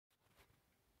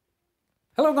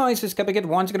Hello guys, it's Capicate.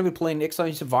 One's going to be playing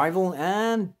Exile Survival,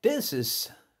 and this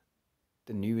is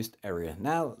the newest area.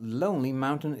 Now, Lonely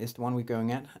Mountain is the one we're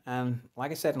going at, and like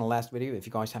I said in the last video, if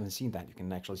you guys haven't seen that, you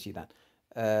can actually see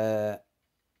that.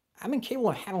 I'm incapable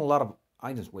of having a lot of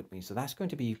items with me, so that's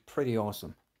going to be pretty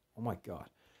awesome. Oh my god.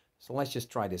 So let's just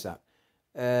try this out.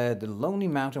 The Lonely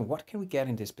Mountain, what can we get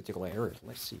in this particular area?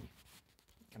 Let's see.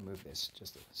 I can move this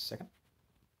just a second.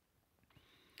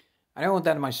 I know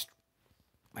that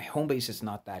my home base is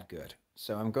not that good.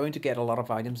 So I'm going to get a lot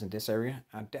of items in this area.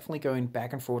 I'm definitely going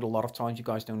back and forth a lot of times. You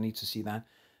guys don't need to see that.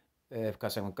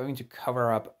 Because I'm going to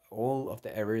cover up all of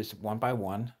the areas one by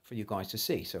one for you guys to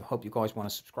see. So I hope you guys want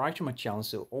to subscribe to my channel.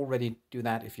 So already do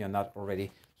that if you're not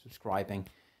already subscribing.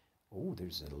 Oh,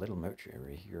 there's a little merch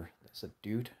area here. There's a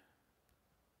dude.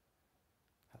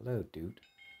 Hello, dude.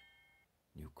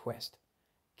 New quest.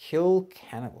 Kill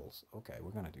cannibals. Okay,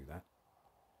 we're going to do that.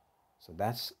 So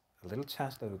that's a little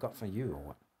task that we got for you, or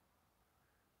what?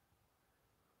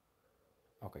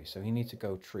 Okay, so he needs to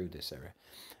go through this area.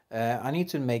 I need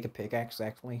to make a pickaxe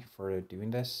actually for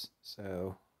doing this.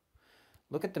 So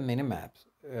look at the minimap.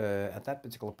 At that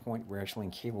particular point, we're actually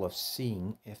incapable of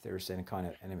seeing if there's any kind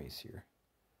of enemies here.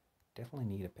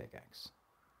 Definitely need a pickaxe.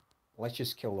 Let's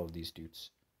just kill all these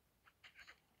dudes.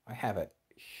 I have a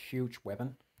huge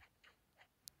weapon.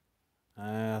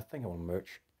 I think I will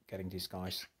merge getting these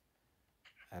guys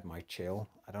at my chill.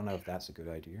 I don't know if that's a good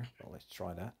idea, but let's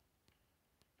try that.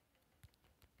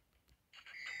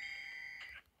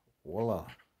 Voila.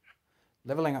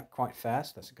 Leveling up quite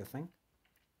fast, that's a good thing.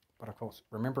 But of course,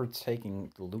 remember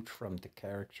taking the loot from the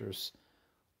characters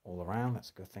all around,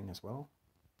 that's a good thing as well.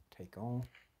 Take all.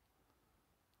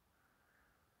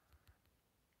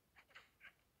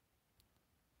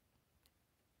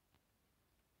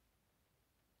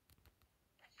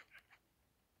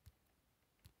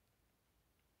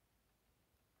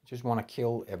 Just want to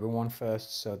kill everyone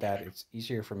first so that it's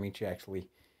easier for me to actually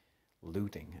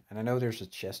looting. And I know there's a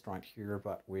chest right here,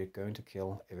 but we're going to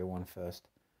kill everyone first.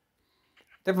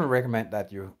 Definitely recommend that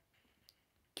you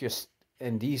just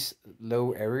in these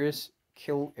low areas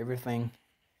kill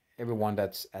everyone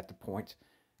that's at the point,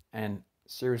 and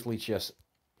seriously just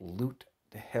loot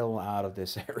the hell out of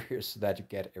this area so that you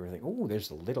get everything. Oh, there's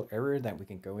a little area that we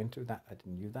can go into. That I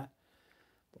didn't knew that.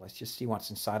 Let's just see what's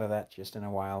inside of that just in a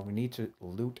while. We need to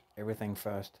loot everything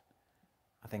first.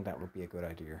 I think that would be a good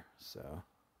idea. So,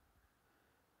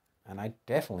 and I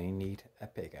definitely need a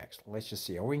pickaxe. Let's just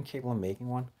see. Are we incapable of making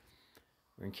one?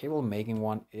 We're incapable of making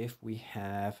one if we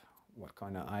have what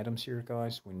kind of items here,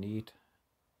 guys? We need.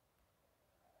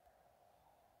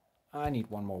 I need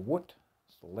one more wood.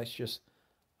 So let's just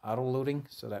auto loading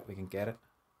so that we can get it.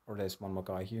 Or there's one more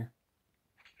guy here.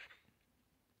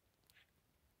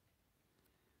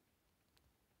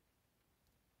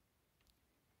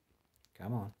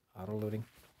 Come on, auto loading.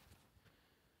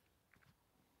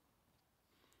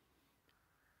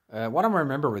 What I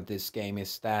remember with this game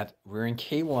is that we're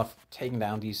incapable of taking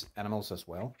down these animals as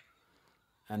well.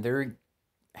 And they're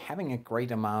having a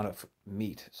great amount of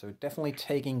meat. So definitely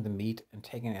taking the meat and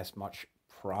taking as much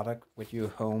product with you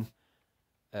home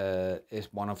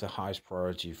is one of the highest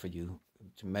priority for you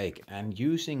to make. And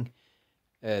using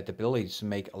the ability to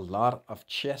make a lot of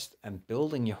chests and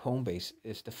building your home base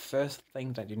is the first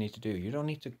thing that you need to do. You don't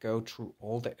need to go through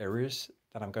all the areas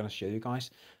that I'm going to show you guys,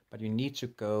 but you need to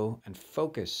go and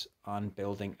focus on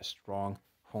building a strong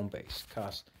home base,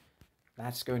 because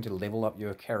that's going to level up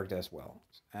your character as well.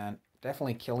 And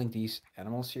definitely killing these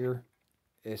animals here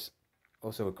is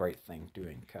also a great thing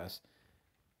doing, because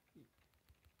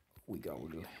we go.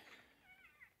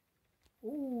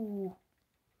 Ooh.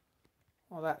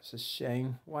 Oh, that's a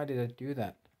shame. Why did I do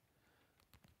that?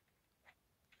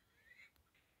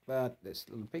 But this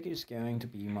little pig is going to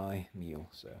be my meal,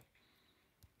 so.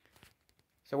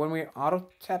 So when we're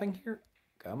auto-tapping here,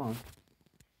 come on.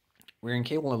 We're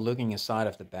incapable of looking inside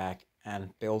of the back and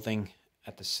building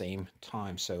at the same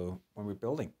time. So when we're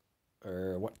building,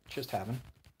 what just happened?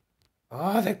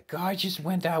 Oh, the guy just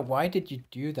went out. Why did you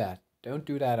do that? Don't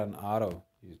do that on auto,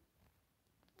 you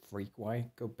freak. Why?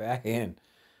 Go back in.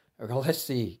 Okay, let's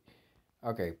see.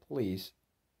 Okay, please.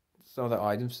 So the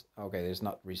items. Okay, there's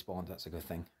not respawn. That's a good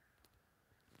thing.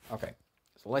 Okay,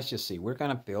 so let's just see. We're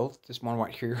gonna build this one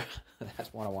right here.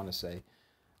 That's what I want to say.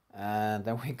 And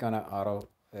then we're gonna auto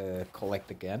collect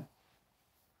again.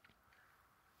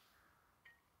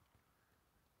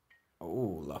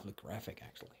 Oh, lovely graphic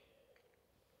actually.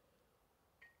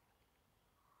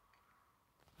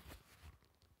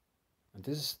 And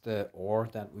this is the ore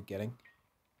that we're getting.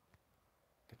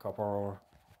 The copper ore.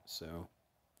 So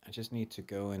I just need to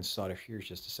go inside of here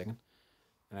just a second.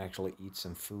 and actually eat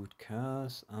some food,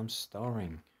 cause I'm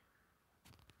starving.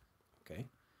 Okay.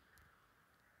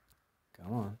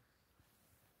 Come on.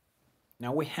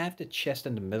 Now we have the chest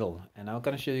in the middle, and I'm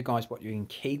gonna show you guys what you're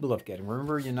capable of getting.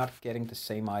 Remember, you're not getting the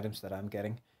same items that I'm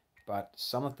getting, but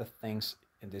some of the things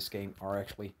in this game are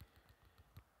actually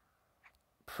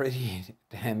pretty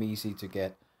damn easy to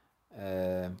get.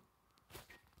 Um,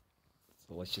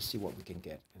 so let's just see what we can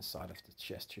get inside of the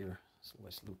chest here. So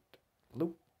let's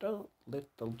loot the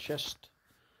little chest.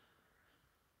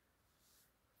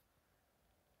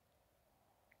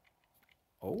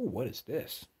 Oh, what is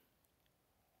this?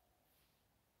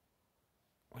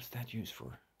 What's that used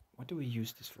for? What do we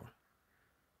use this for?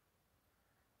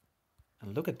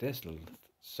 And look at this little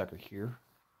sucker here.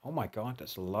 Oh my god,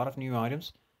 that's a lot of new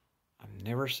items. I've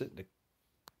never seen the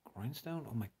grindstone.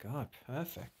 Oh my god,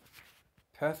 perfect.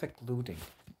 Perfect looting.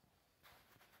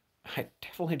 I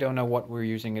definitely don't know what we're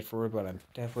using it for, but I'm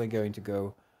definitely going to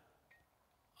go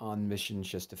on missions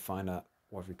just to find out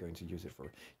what we're going to use it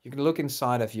for. You can look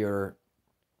inside of your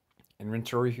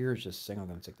inventory here. Just saying, I'm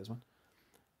going to take this one.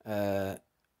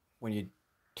 When you're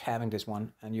tabbing this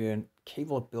one, and you're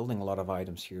capable of building a lot of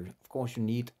items here. Of course, you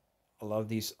need a lot of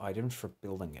these items for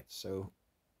building it. So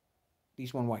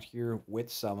this one right here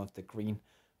with some of the green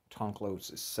tongue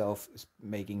clothes itself is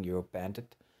making you a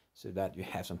bandit, so that you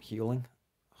have some healing.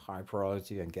 High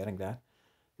priority on getting that.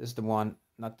 This is the one,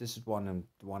 not this is one and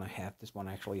the one I have. This one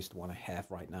actually is the one I have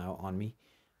right now on me.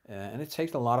 And it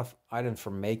takes a lot of items for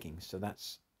making, so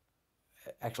that's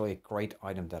actually a great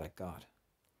item that I got.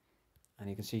 And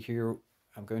you can see here,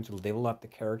 I'm going to level up the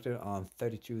character on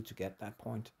 32 to get that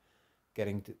point.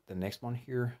 Getting the next one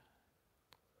here.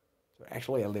 So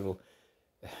actually a level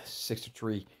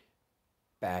 63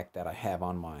 back that I have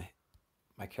on my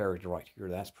character right here.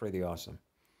 That's pretty awesome.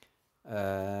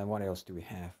 What else do we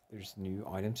have? There's new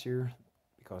items here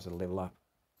because I level up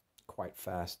quite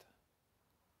fast.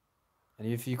 And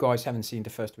if you guys haven't seen the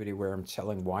first video where I'm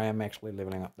telling why I'm actually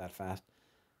leveling up that fast,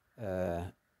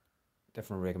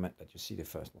 definitely recommend that you see the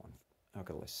first one.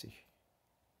 Okay, let's see.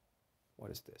 What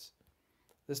is this?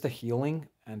 This is the healing,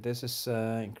 and this is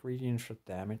ingredients for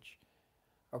damage.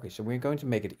 Okay, so we're going to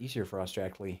make it easier for us to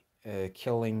actually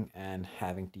killing and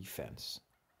having defense.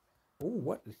 Oh,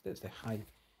 what is this? The high.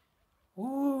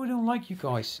 Oh, I don't like you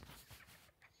guys.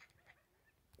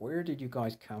 Where did you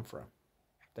guys come from?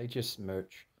 They just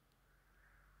merge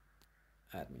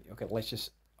at me. Okay, let's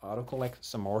just auto collect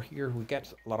some more here. We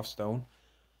get a lot of stone.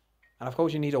 And of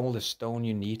course you need all the stone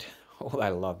you need. Oh, I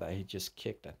love that. He just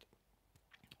kicked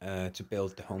it to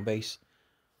build the home base.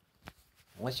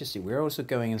 Let's just see. We're also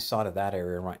going inside of that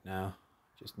area right now.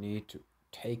 Just need to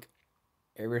take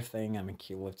everything. I'm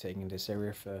capable of taking this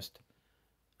area first.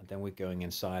 And then we're going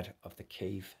inside of the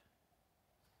cave.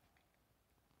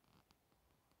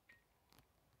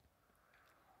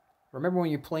 Remember when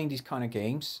you're playing these kind of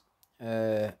games,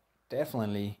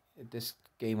 definitely this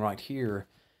game right here,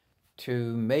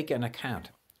 to make an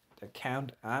account. The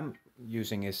account I'm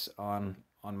using is on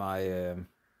my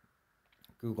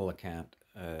Google account.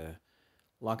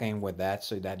 Log in with that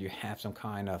so that you have some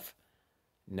kind of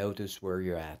notice where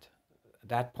you're at. At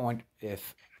that point,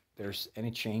 if there's any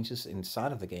changes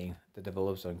inside of the game, the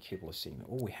developers are capable of seeing.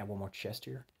 Oh, we have one more chest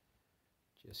here.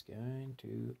 Just going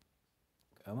to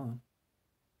come on.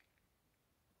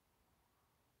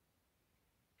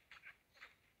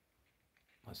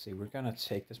 Let's see, we're gonna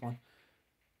take this one.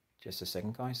 Just a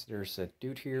second, guys. There's a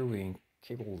dude here we're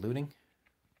capable of looting.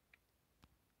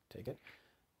 Take it.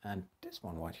 And this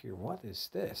one right here, what is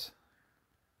this?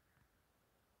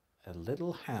 A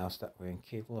little house that we're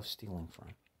incapable of stealing from.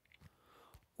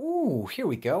 Ooh, here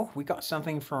we go. We got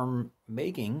something from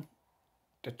making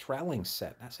the traveling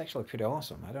set. That's actually pretty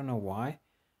awesome. I don't know why.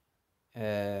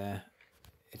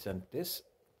 It's in this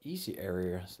easy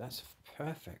area. So that's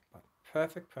perfect. But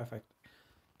perfect.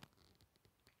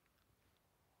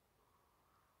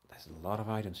 There's a lot of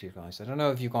items here, guys. I don't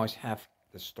know if you guys have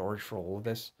the storage for all of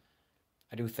this.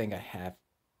 I do think I have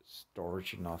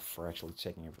storage enough for actually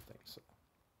taking everything. So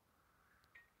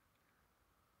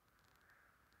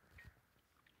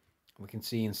we can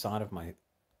see inside of my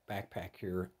backpack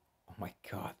here. Oh my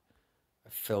god, I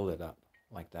filled it up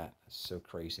like that. That's so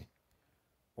crazy.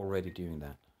 Already doing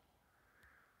that.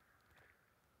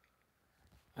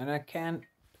 And I can.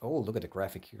 Oh, look at the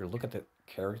graphic here. Look at the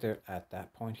character at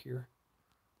that point here.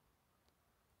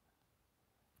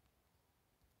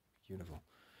 Beautiful.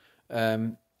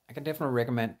 I can definitely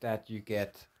recommend that you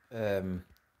get a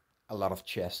lot of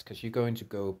chests, because you're going to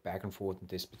go back and forth in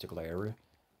this particular area.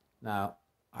 Now,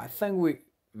 I think we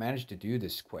managed to do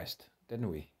this quest, didn't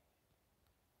we?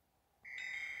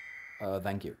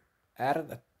 Thank you.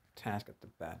 Added task at the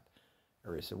bad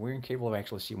area. So we're incapable of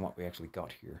actually seeing what we actually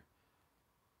got here.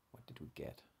 What did we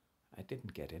get? I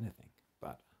didn't get anything,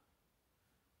 but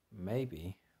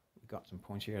maybe we got some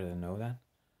points here. I didn't know that.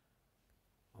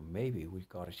 Or maybe we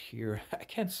got it here. I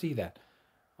can't see that.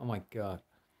 Oh my god.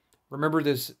 Remember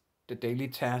this, the daily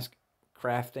task,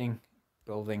 crafting,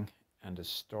 building, and the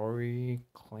story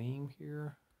claim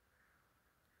here?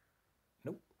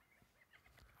 Nope.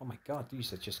 Oh my god,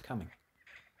 these are just coming.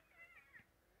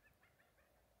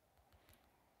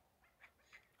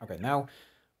 Okay, now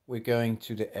we're going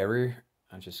to the area.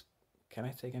 Can I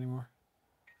take any more?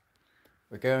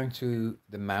 We're going to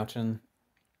the mountain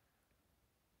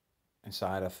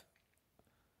inside of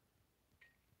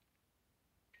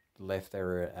the left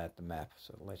area at the map.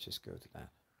 So let's just go to that.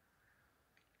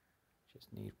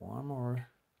 Just need one more.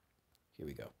 Here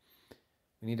we go.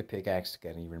 We need a pickaxe to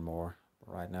get even more.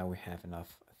 But right now we have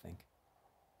enough, I think.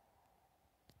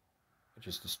 I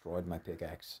just destroyed my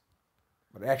pickaxe.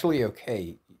 But actually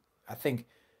okay. I think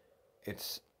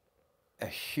it's a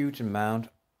huge amount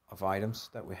of items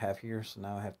that we have here. So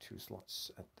now I have 2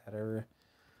 slots at that area.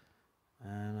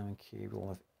 And I'm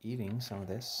capable of eating some of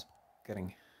this.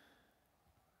 Okay,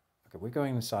 we're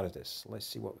going inside of this. Let's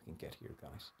see what we can get here,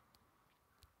 guys.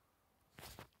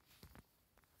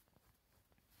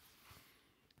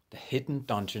 The hidden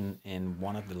dungeon in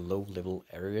one of the low-level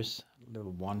areas.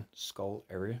 Level 1 skull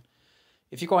area.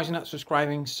 If you guys are not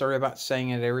subscribing, sorry about saying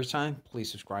it every time. Please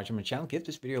subscribe to my channel. Give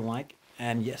this video a like.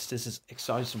 And yes, this is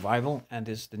Exile Survival. And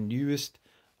this is the newest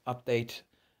update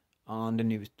on the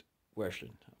newest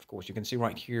version. Of course, you can see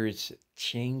right here it's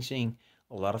changing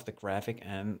a lot of the graphic.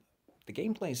 And the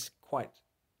gameplay is quite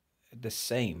the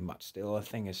same. But still, I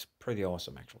think it's pretty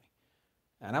awesome, actually.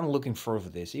 And I'm looking forward to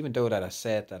this. Even though that I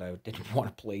said that I didn't want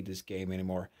to play this game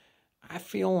anymore. I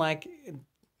feel like,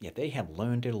 yeah, they have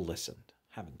learned their lesson,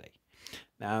 haven't they?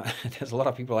 Now, there's a lot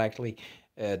of people actually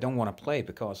don't want to play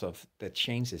because of the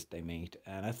changes they made.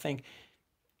 And I think,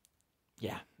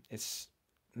 yeah, it's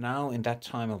now in that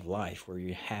time of life where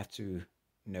you have to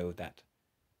know that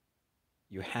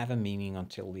you have a meaning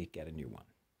until we get a new one.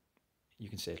 You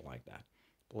can say it like that.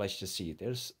 But let's just see.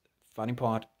 There's funny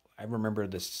part. I remember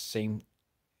the same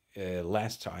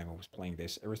last time I was playing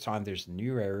this. Every time there's a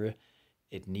new area,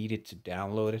 it needed to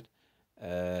download it.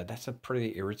 That's a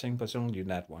pretty irritating, but it's only doing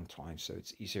that one time, so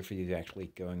it's easier for you to actually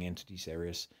going into these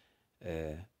areas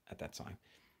at that time.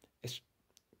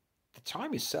 The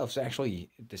time itself is actually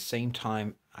the same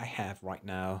time I have right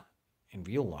now in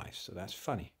real life, so that's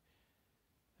funny.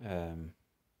 I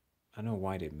don't know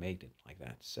why they made it like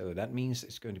that. So that means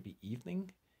it's going to be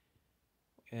evening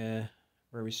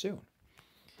very soon.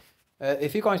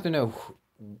 If you guys don't know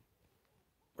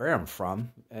where I'm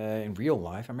from in real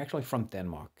life, I'm actually from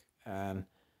Denmark. And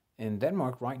in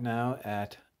Denmark right now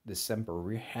at December,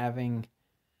 we're having...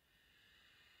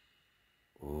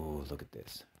 Oh, look at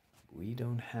this. We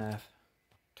don't have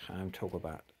time to talk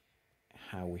about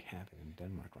how we have it in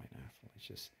Denmark right now. So let's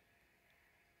just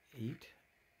eat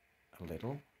a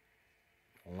little.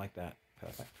 Like that.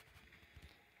 Perfect.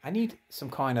 I need some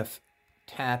kind of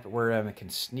tab where I can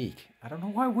sneak. I don't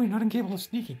know why we're not incapable of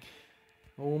sneaking.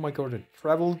 Oh my god,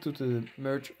 travel to the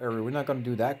merge area. We're not going to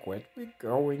do that quick. We're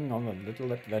going on a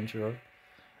little adventure.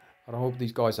 I hope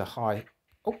these guys are high.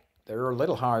 Oh, they're a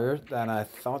little higher than I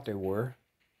thought they were.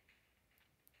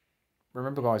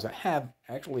 Remember guys, I have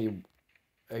actually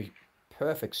a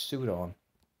perfect suit on.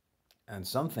 And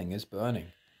something is burning.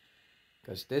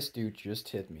 Because this dude just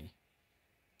hit me.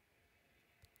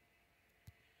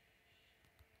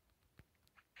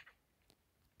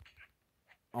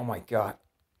 Oh my god.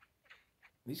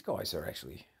 These guys are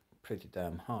actually pretty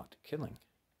damn hard killing.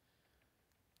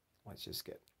 Let's just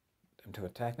get them to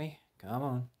attack me. Come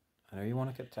on. I know you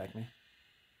want to attack me.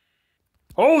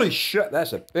 Holy shit,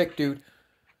 that's a big dude.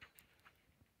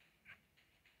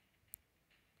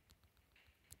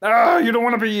 Ah, you don't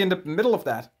want to be in the middle of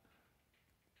that.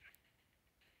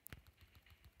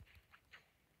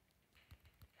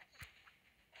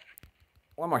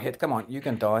 One more hit, come on, you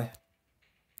can die.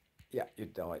 Yeah, you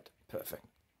died. Perfect.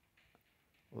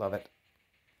 Love it.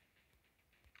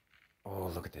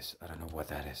 Oh, look at this. I don't know what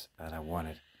that is, and I want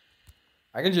it.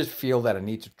 I can just feel that I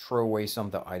need to throw away some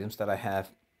of the items that I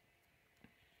have.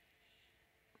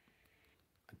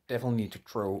 I definitely need to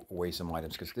throw away some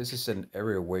items, because this is an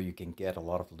area where you can get a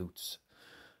lot of loots.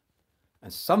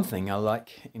 And something I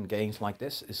like in games like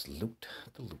this is loot.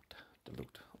 The loot. The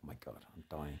loot. Oh my god, I'm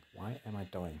dying. Why am I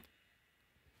dying?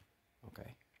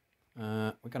 Okay.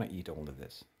 We're gonna eat all of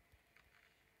this.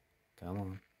 Come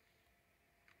on.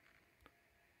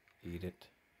 Eat it.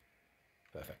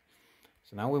 Perfect.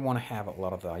 So now we want to have a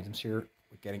lot of the items here.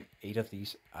 We're getting 8 of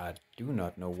these. I do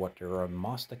not know what there are.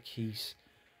 Master keys.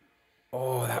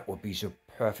 Oh, that would be so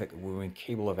perfect. We were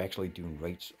incapable of actually doing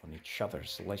raids on each other.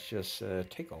 So let's just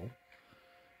take all.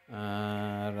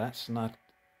 That's not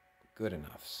good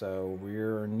enough. So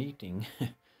we're needing to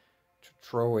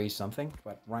throw away something.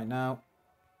 But right now,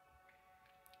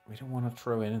 we don't want to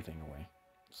throw anything away.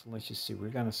 So let's just see. We're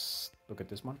going to look at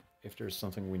this one. If there's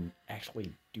something we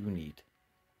actually do need.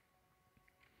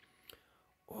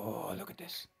 Oh, look at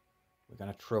this. We're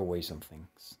going to throw away some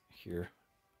things here.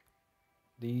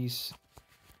 These,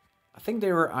 I think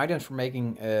they were items for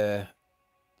making the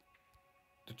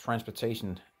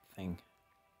transportation thing.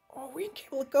 Oh, we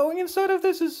can going inside of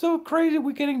this is so crazy.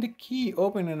 We're getting the key,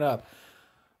 open it up.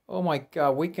 Oh my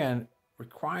god, we can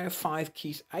require 5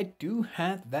 keys. I do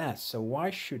have that, so why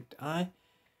should I?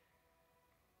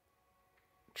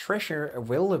 Treasure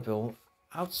available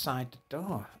outside the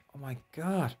door. Oh my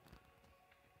god.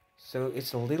 So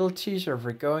it's a little teaser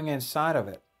for going inside of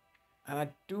it. And I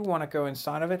do want to go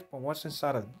inside of it, but what's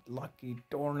inside of lucky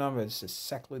door number is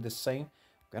exactly the same.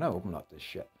 I'm gonna open up this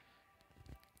shit.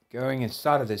 Going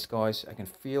inside of this, guys, I can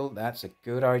feel that's a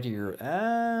good idea.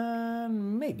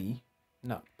 And maybe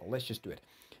not, but let's just do it.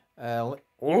 Oh,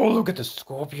 look at the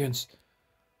scorpions.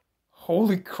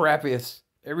 Holy crap, it's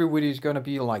every video is gonna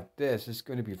be like this. It's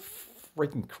gonna be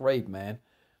freaking great, man.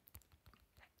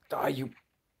 Die, you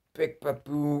big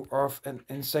baboon of an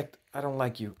insect. I don't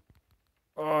like you.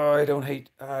 Oh, I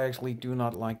actually do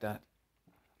not like that.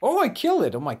 Oh, I killed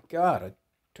it. Oh my god. I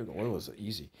took it. It was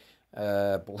easy.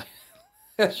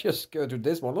 Let's just go to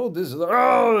this one. Oh, this is a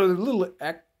little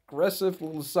aggressive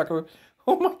little sucker.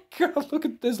 Oh my god, look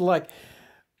at this. Like,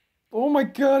 oh my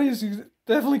god, he's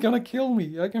definitely gonna kill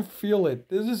me. I can feel it.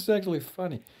 This is actually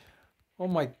funny. Oh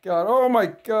my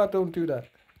god, don't do that.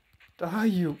 Die,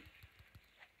 you.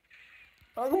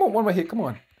 Oh, come on, one more hit, come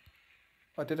on.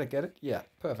 Oh, did I get it? Yeah,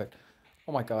 perfect.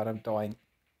 Oh my god, I'm dying.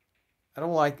 I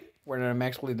don't like when I'm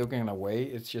actually looking away.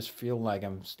 It just feels like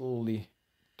I'm slowly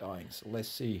dying. So let's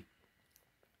see.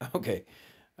 Okay.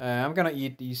 I'm gonna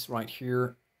eat these right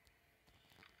here.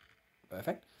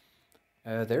 Perfect.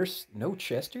 There's no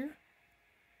chest here.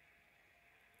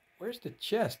 Where's the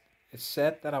chest? It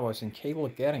said that I was incapable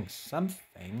of getting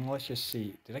something. Let's just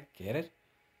see. Did I get it?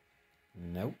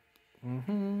 Nope.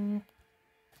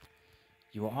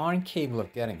 You are incapable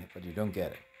of getting it, but you don't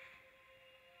get it.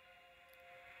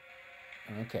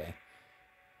 Okay.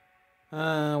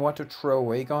 What to throw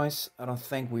away, guys? I don't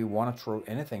think we want to throw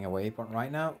anything away, but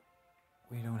right now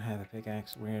we don't have a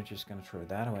pickaxe. We're just gonna throw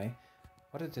that away.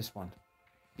 What is this one?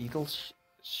 Beetle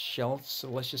shells. So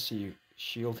let's just see.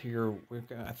 Shield here.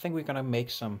 I think we're gonna make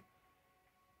some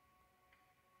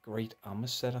great armor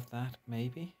set of that.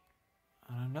 Maybe.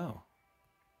 I don't know.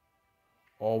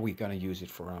 Or we're gonna use it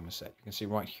for armor set. You can see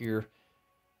right here,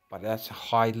 but that's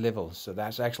high level, so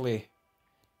that's actually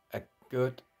a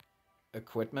good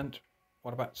equipment.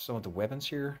 What about some of the weapons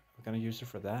here? We're gonna use it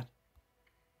for that.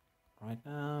 Right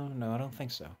now, no, I don't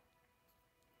think so.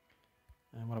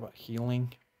 And what about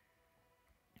healing?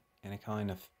 Any kind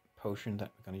of potion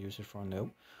that we're gonna use it for? No.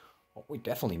 Well, we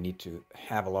definitely need to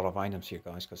have a lot of items here,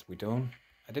 guys, because we don't.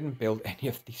 I didn't build any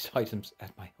of these items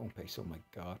at my home base. Oh my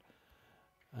god.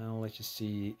 Let's just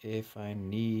see if I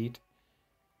need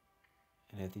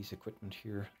any of these equipment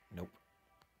here. Nope.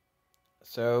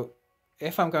 So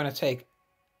if I'm going to take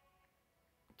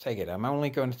it, I'm only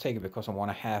going to take it because I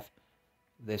want to have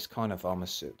this kind of armor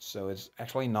suit. So it's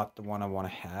actually not the one I want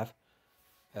to have.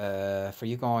 For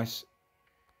you guys,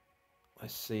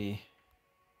 let's see.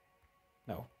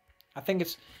 No, I think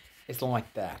it's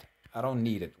like that. I don't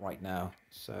need it right now,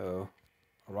 so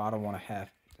I rather want to have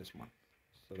this one.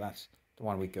 So that's the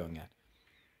one we're going at.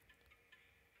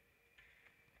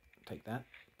 Take that.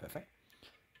 Perfect.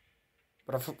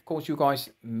 But of course you guys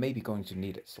may be going to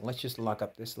need it. So let's just lock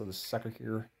up this little sucker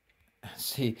here.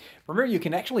 See, remember you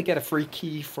can actually get a free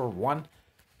key for one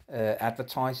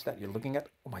advertise that you're looking at.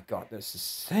 Oh my god, there's the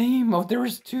same. Oh, there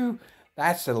is 2.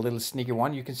 That's a little sneaky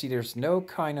one. You can see there's no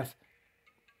kind of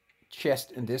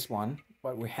chest in this one,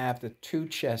 but we have the 2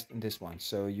 chests in this one.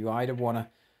 So you either want to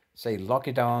say lock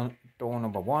it down, door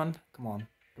number 1. Come on,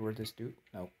 do this dude.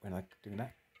 No, we're not doing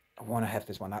that. I want to have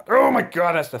this one out. Oh my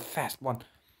god, that's the fast one.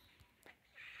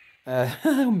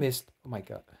 Missed. Oh my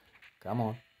god. Come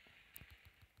on.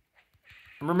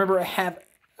 Remember, I have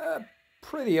a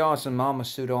pretty awesome armor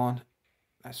suit on.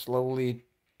 I'm slowly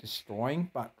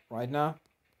destroying, but right now,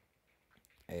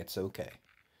 it's okay.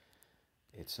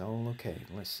 It's all okay.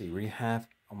 Let's see. We have...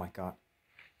 Oh my god.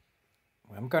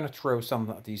 I'm going to throw some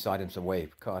of these items away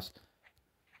because...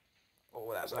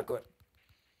 Oh, that's not good.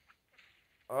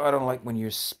 Oh, I don't like when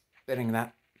you're spitting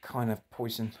that kind of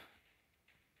poison.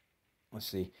 Let's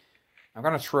see. I'm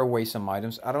gonna throw away some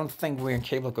items. I don't think we're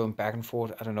capable of going back and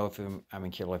forth. I don't know if I'm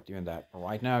incapable of doing that. But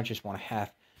right now, I just want to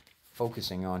have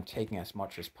focusing on taking as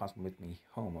much as possible with me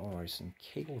home. Oh, I was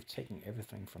incapable of taking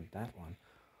everything from that one.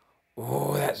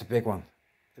 Oh, that's a big one.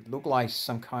 It looked like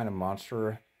some kind of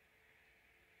monster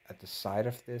at the side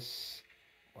of this.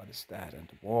 What is that? And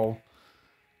the wall.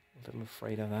 A little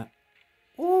afraid of that.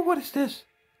 Oh, what is this?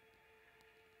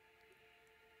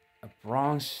 A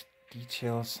bronze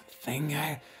details thing.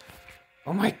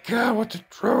 Oh my god, what to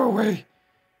throw away?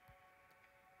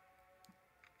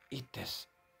 Eat this.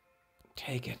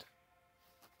 Take it.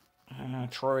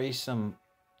 Try some.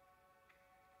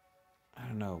 I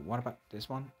don't know. What about this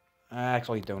one? I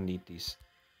actually don't need these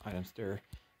items there.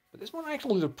 But this one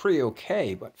actually looked pretty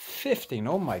okay. But 15.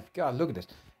 Oh my god, look at this.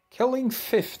 Killing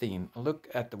 15. Look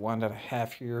at the one that I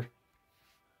have here.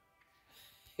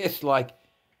 It's like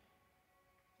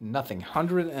nothing.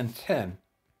 110. And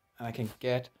I can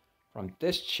get from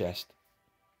this chest.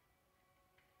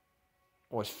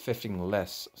 Or it's 15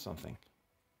 less or something.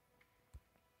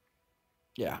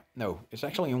 Yeah, no, it's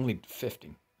actually only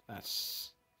 15.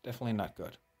 That's definitely not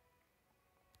good.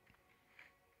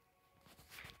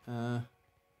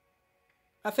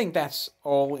 I think that's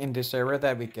all in this area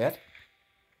that we get.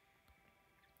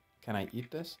 Can I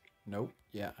eat this? Nope.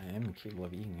 Yeah, I am capable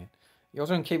of eating it. You're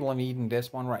also capable of eating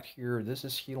this one right here. This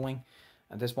is healing.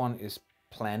 And this one is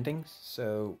planting.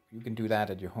 So you can do that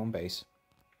at your home base.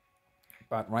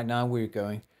 But right now we're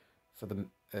going for the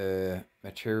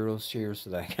materials here so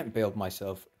that I can build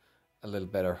myself a little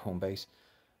better home base.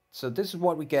 So this is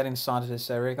what we get inside of this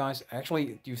area, guys. I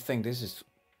actually do think this is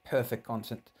perfect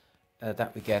content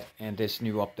that we get in this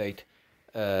new update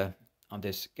on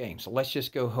this game. So let's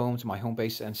just go home to my home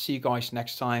base and see you guys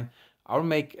next time. I'll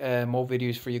make more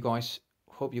videos for you guys.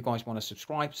 Hope you guys want to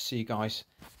subscribe. See you guys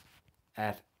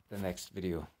at the next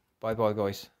video. Bye bye,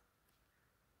 guys.